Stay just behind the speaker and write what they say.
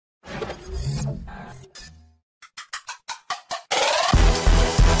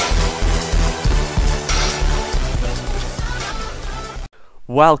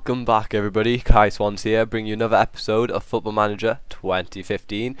Welcome back everybody, Kai Swansea here, bringing you another episode of Football Manager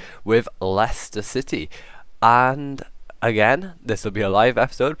 2015 with Leicester City. And again, this will be a live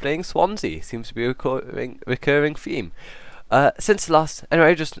episode playing Swansea, seems to be a recurring theme.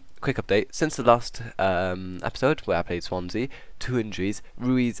 Anyway, just a quick update. Since the last episode where I played Swansea, 2 injuries.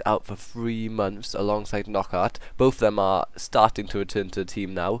 Ruiz out for 3 months alongside Knockout. Both of them are starting to return to the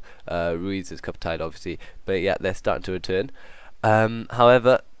team now. Ruiz is cup tied obviously, but yeah, they're starting to return.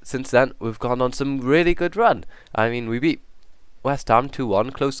 However, since then, we've gone on some really good run. I mean, we beat West Ham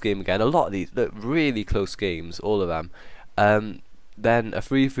 2-1, close game again. A lot of these, look, really close games, all of them. Then a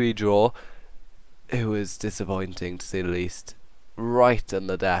 3-3 draw. It was disappointing, to say the least. Right on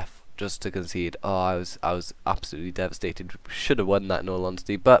the death, just to concede. Oh, I was absolutely devastated. Should have won that in all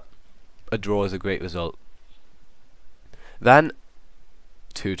honesty, but a draw is a great result. Then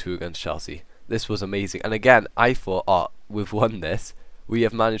 2-2 against Chelsea. This was amazing, and again, I thought, oh, we've won this. We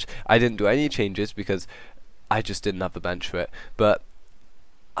have managed. I didn't do any changes because I just didn't have the bench for it. But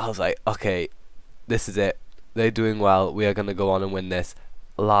I was like, okay, this is it. They're doing well. We are going to go on and win this.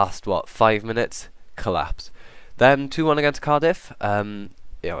 Last, 5 minutes? Collapse. Then 2-1 against Cardiff.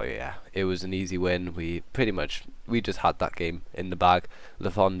 Yeah, it was an easy win. We just had that game in the bag.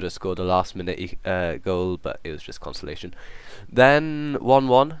 Lafondra scored a last minute goal, but it was just consolation. Then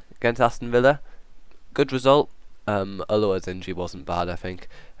 1-1 against Aston Villa. Good result. Aloa's injury wasn't bad, I think.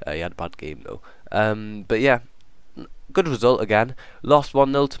 He had a bad game though. But yeah, good result again. Lost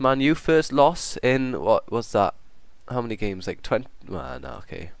 1-0 to Man U. First loss in, what was that? How many games? Like 20? Well, no,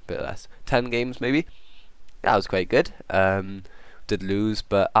 okay, a bit less. 10 games maybe? That was quite good. Did lose,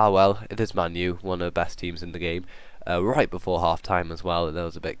 but well, it is Man U, one of the best teams in the game. Right before half time as well, that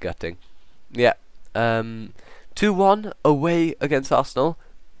was a bit gutting. Yeah. 2-1 away against Arsenal.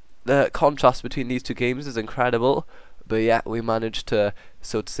 The contrast between these two games is incredible, but yeah, we managed to,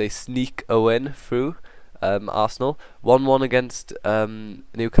 so to say, sneak a win through Arsenal. 1-1 against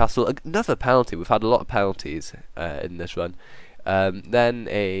Newcastle. Another penalty. We've had a lot of penalties in this run. Then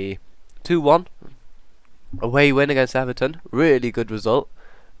a 2-1 away win against Everton. Really good result.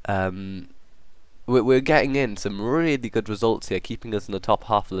 We're getting in some really good results here, keeping us in the top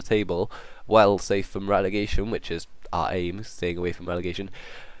half of the table, well safe from relegation, which is our aim, staying away from relegation.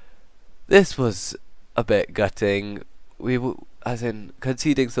 This was a bit gutting. As in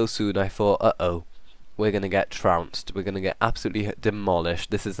conceding so soon, I thought, uh-oh, we're gonna get trounced. We're gonna get absolutely demolished.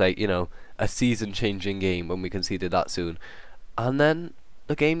 This is like, you know, a season-changing game when we conceded that soon. And then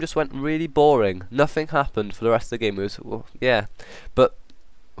the game just went really boring. Nothing happened for the rest of the game. It was, well, yeah, but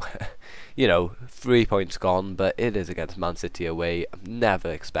you know, 3 points gone. But it is against Man City away. I've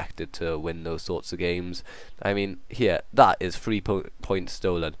never expected to win those sorts of games. I mean, here, that is 3 points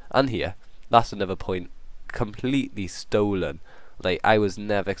stolen, and here, that's another point completely stolen. Like, I was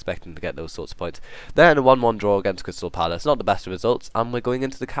never expecting to get those sorts of points. Then a 1-1 draw against Crystal Palace. Not the best of results, and we're going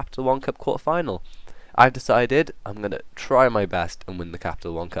into the Capital One Cup quarter-final. I've decided I'm going to try my best and win the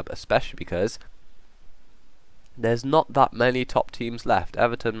Capital One Cup, especially because there's not that many top teams left.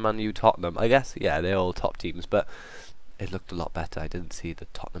 Everton, Man U, Tottenham. I guess, yeah, they're all top teams, but it looked a lot better. I didn't see the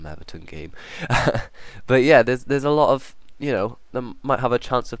Tottenham-Everton game. But yeah, there's a lot of, you know, they might have a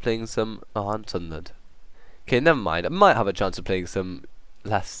chance of playing some... Oh, and Sunderland. Okay, never mind. I might have a chance of playing some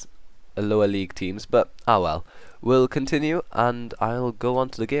lower league teams, but well. We'll continue, and I'll go on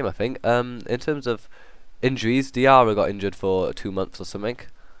to the game, I think. In terms of injuries, Diarra got injured for 2 months or something.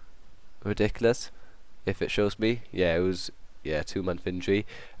 Ridiculous. If it shows me. Yeah, it was, 2-month injury.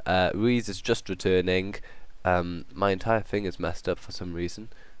 Ruiz is just returning. My entire thing is messed up for some reason.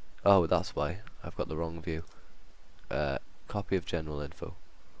 Oh, that's why. I've got the wrong view. Copy of general info.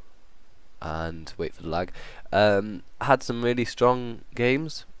 And wait for the lag. Had some really strong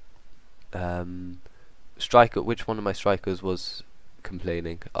games. Striker, which one of my strikers was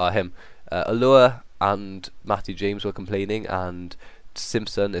complaining? Him. Alua and Matty James were complaining, and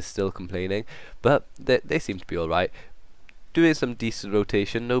Simpson is still complaining, but they seem to be alright. Doing some decent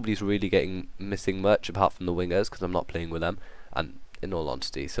rotation. Nobody's really missing much apart from the wingers, because I'm not playing with them, and in all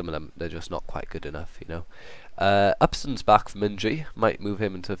honesty, some of them, they're just not quite good enough, you know. Upson's back from injury, might move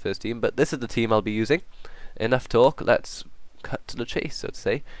him into the first team, but this is the team I'll be using. Enough talk, let's cut to the chase, so to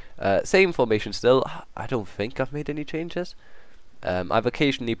say. Same formation still. I don't think I've made any changes. I've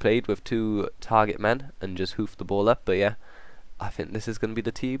occasionally played with 2 target men and just hoofed the ball up, but yeah, I think this is going to be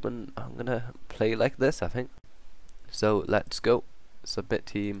the team, and I'm going to play like this, I think. So let's go. Submit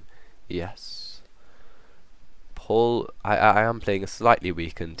team. Yes. Paul, I am playing a slightly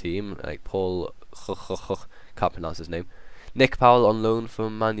weakened team, like Paul, can't pronounce his name. Nick Powell on loan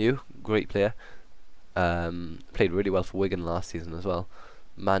from Man U, great player. Played really well for Wigan last season as well.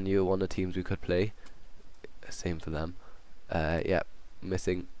 Man U, one of the teams we could play. Same for them. Yeah,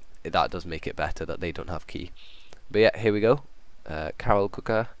 missing. That does make it better that they don't have key. But yeah, here we go. Carol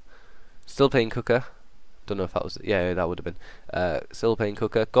Cooker. Still playing Cooker. Don't know if that was... Yeah, that would have been. Still playing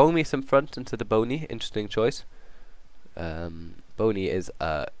Cooker. Gomez in front into the Boney. Interesting choice. Boney is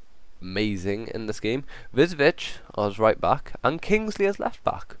amazing in this game. Vizovic as right back. And Kingsley as left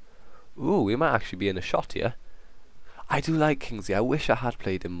back. Ooh, we might actually be in a shot here. I do like Kingsley. I wish I had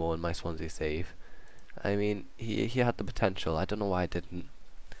played him more in my Swansea save. I mean, he had the potential. I don't know why I didn't.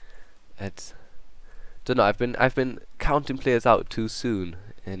 Don't know. I've been counting players out too soon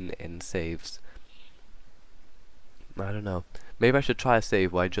in saves. I don't know. Maybe I should try a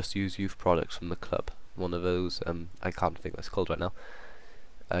save where I just use youth products from the club. One of those. I can't think what it's called right now.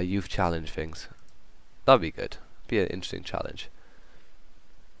 Youth challenge things. That'd be good. Be an interesting challenge.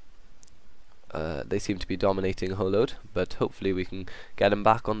 They seem to be dominating a whole load, but hopefully we can get them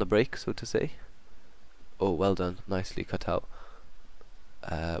back on the break, so to say. Oh, well done. Nicely cut out.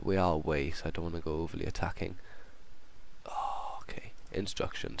 We are away, so I don't want to go overly attacking. Oh, okay.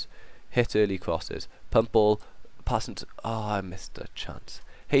 Instructions. Hit early crosses. Pump ball. Pass into... Oh, I missed a chance.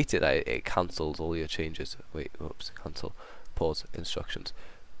 Hate it. It cancels all your changes. Wait, oops. Cancel. Pause. Instructions.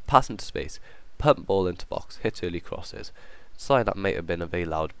 Pass into space. Pump ball into box. Hit early crosses. Sorry, that might have been a very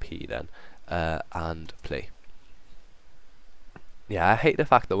loud P then. And play. Yeah, I hate the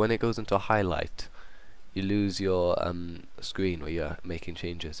fact that when it goes into a highlight, you lose your screen where you're making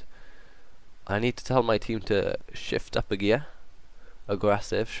changes. I need to tell my team to shift up a gear.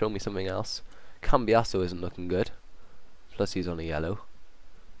 Aggressive, show me something else. Cambiasso isn't looking good. Plus he's on a yellow.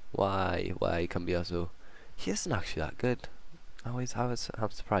 Why Cambiasso? He isn't actually that good. I'm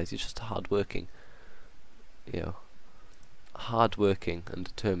surprised. He's just hard working. You know, hard working and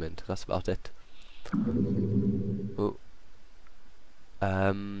determined. That's about it. Oh.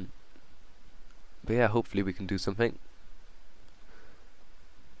 But yeah, hopefully we can do something.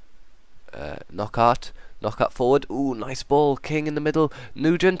 Knockout forward. Ooh, nice ball. King in the middle.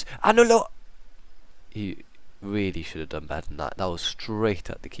 Nugent. Anulo. He really should have done better than that. That was straight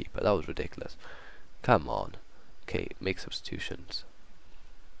at the keeper. That was ridiculous. Come on. Okay, make substitutions.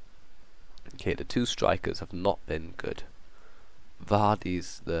 Okay, the two strikers have not been good.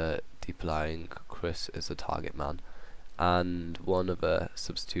 Vardy's the deep lying. Chris is the target man. And one of a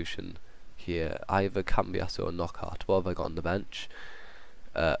substitution here, either Cambiasso or Knockout. What have I got on the bench?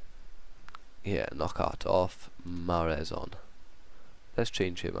 Yeah, Knockout off, Mahrez on. Let's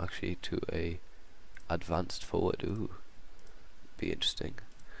change him actually to a advanced forward. Ooh, be interesting.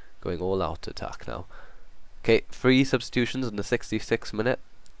 Going all out attack now. Okay, 3 substitutions in the 66th minute.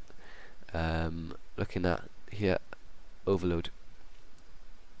 Looking at here, overload.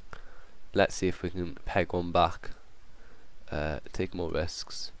 Let's see if we can peg one back. Take more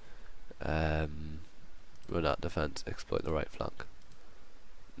risks. Run out defense, exploit the right flank.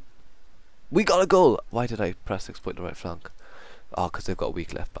 We got a goal! Why did I press exploit the right flank? Oh, because they've got a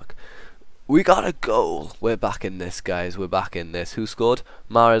weak left back. We got a goal! We're back in this, guys. We're back in this. Who scored?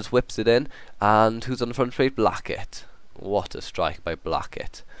 Mahrez whips it in. And who's on the front straight? Blackett. What a strike by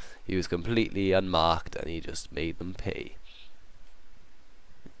Blackett. He was completely unmarked and he just made them pay.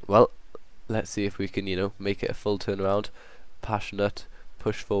 Well, let's see if we can, you know, make it a full turnaround. Passionate.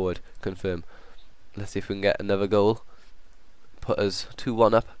 Push forward. Confirm. Let's see if we can get another goal. Put us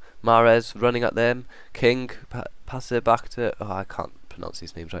 2-1 up. Mahrez running at them. King pass it back to... Oh, I can't pronounce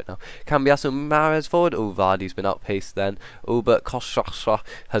these names right now. Cambiasso, Mahrez forward. Oh, Vardy's been outpaced then. Oh, but Koshasha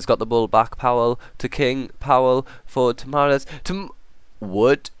has got the ball back. Powell to King. Powell forward to Mahrez. To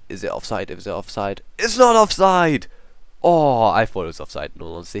Wood. Is it offside? Is it offside? It's not offside! Oh, I thought it was offside in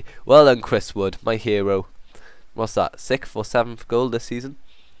all honesty. Well done, Chris Wood, my hero. What's that? 6th or 7th goal this season?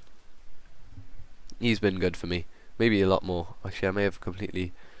 He's been good for me. Maybe a lot more. Actually, I may have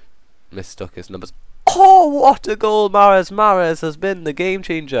completely mistook his numbers. Oh, what a goal, Mahrez! Mahrez has been the game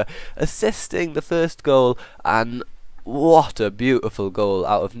changer, assisting the first goal, and what a beautiful goal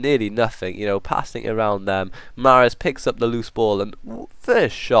out of nearly nothing. You know, passing around them. Mahrez picks up the loose ball, and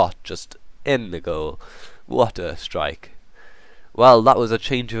first shot just in the goal. What a strike! Well, that was a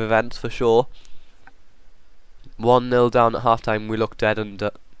change of events for sure. 1-0 down at half-time. We looked dead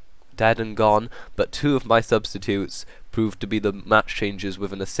and gone, but 2 of my substitutes proved to be the match changers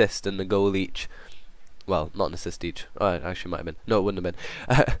with an assist and a goal each. Well, not an assist each. Oh, it actually might have been. No, it wouldn't have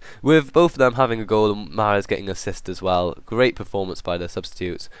been. With both of them having a goal and Mahrez getting an assist as well. Great performance by the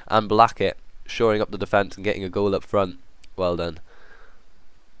substitutes. And Blackett shoring up the defence and getting a goal up front. Well done.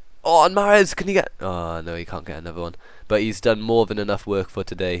 Oh, and Mahrez, can he get... Oh, no, he can't get another one. But he's done more than enough work for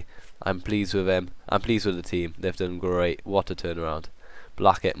today. I'm pleased with him. I'm pleased with the team. They've done great. What a turnaround.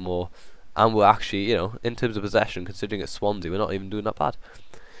 Blackett more. And we're actually, you know, in terms of possession, considering it's Swansea, we're not even doing that bad.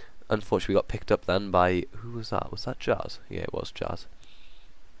 Unfortunately, we got picked up then by... Who was that? Was that Jazz? Yeah, it was Jazz.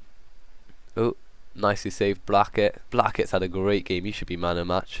 Oh, nicely saved Blackett. Blackett's had a great game. He should be man of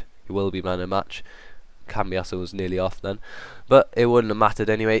match. He will be man of match. Cambiasso was nearly off then. But it wouldn't have mattered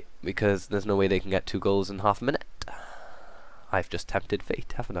anyway, because there's no way they can get 2 goals in half a minute. I've just tempted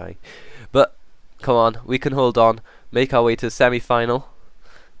fate, haven't I? But, come on, we can hold on. Make our way to the semi-final.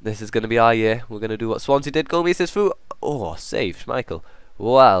 This is going to be our year. We're going to do what Swansea did. Goal misses through. Oh, saved, Michael.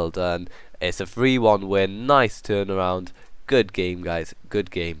 Well done. It's a 3-1 win. Nice turnaround. Good game, guys.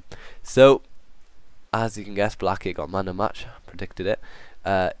 Good game. So, as you can guess, Blackett got man of match. Predicted it.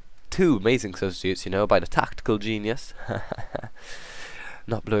 2 amazing substitutes, you know, by the tactical genius.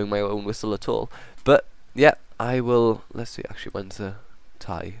 Not blowing my own whistle at all. But, yeah, I will... Let's see, actually, when's the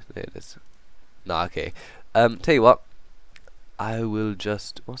tie? There it is. Nah, okay. Tell you what. I will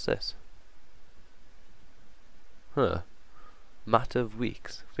just... What's this? Huh. Matter of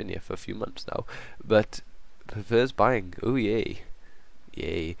weeks. Been here for a few months now. But, prefers buying. Oh, yay.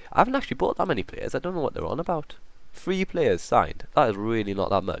 Yay. I haven't actually bought that many players. I don't know what they're on about. 3 players signed. That is really not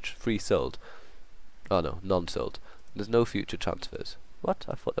that much. 3 sold. Oh no, none sold. There's no future transfers. What?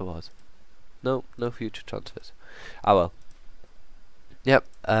 I thought there was. No, no future transfers. Ah well. Yep,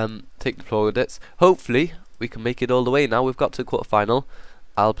 take the plaudits. Hopefully, we can make it all the way now. We've got to the quarter-final.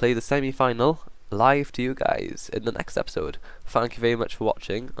 I'll play the semi-final live to you guys in the next episode. Thank you very much for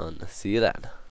watching, and see you then.